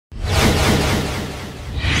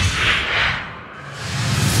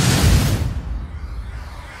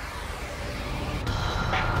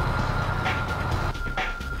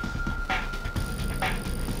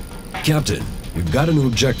Captain, we've got a new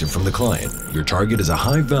objective from the client. Your target is a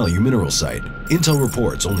high-value mineral site. Intel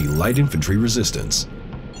reports only light infantry resistance.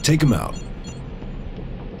 Take him out.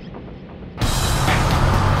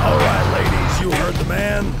 All right, ladies, you heard the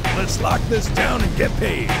man. Let's lock this down and get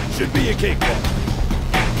paid. Should be a cakewalk.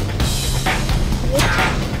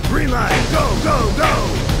 Green light, go, go, go!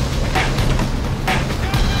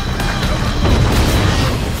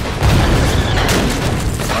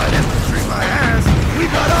 Light infantry, my ass! We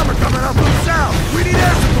got armor coming up from south! We need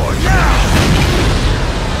air support now!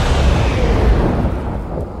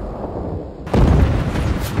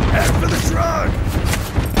 Head for the truck!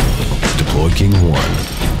 Deploy King 1.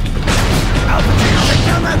 Altitude, take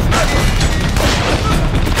down that sniper!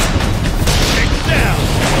 Take it down!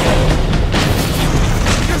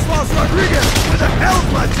 Just lost Rodriguez! Where the hell's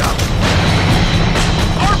my chopper?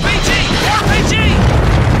 RPG! RPG!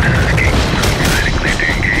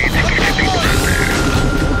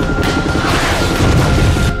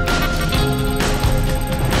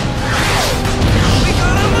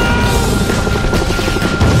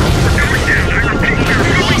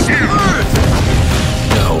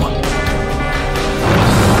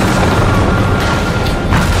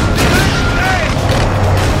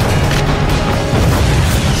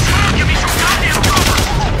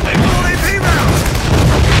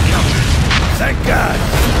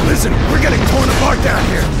 Listen, we're getting torn apart down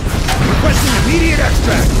here. Requesting immediate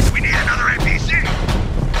extract. We need another APC.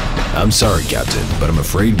 I'm sorry, Captain, but I'm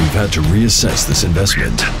afraid we've had to reassess this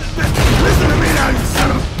investment. Listen to me now, you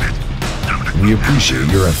son of a bitch. We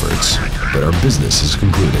appreciate your efforts, but our business is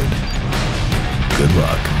concluded. Good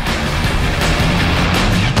luck.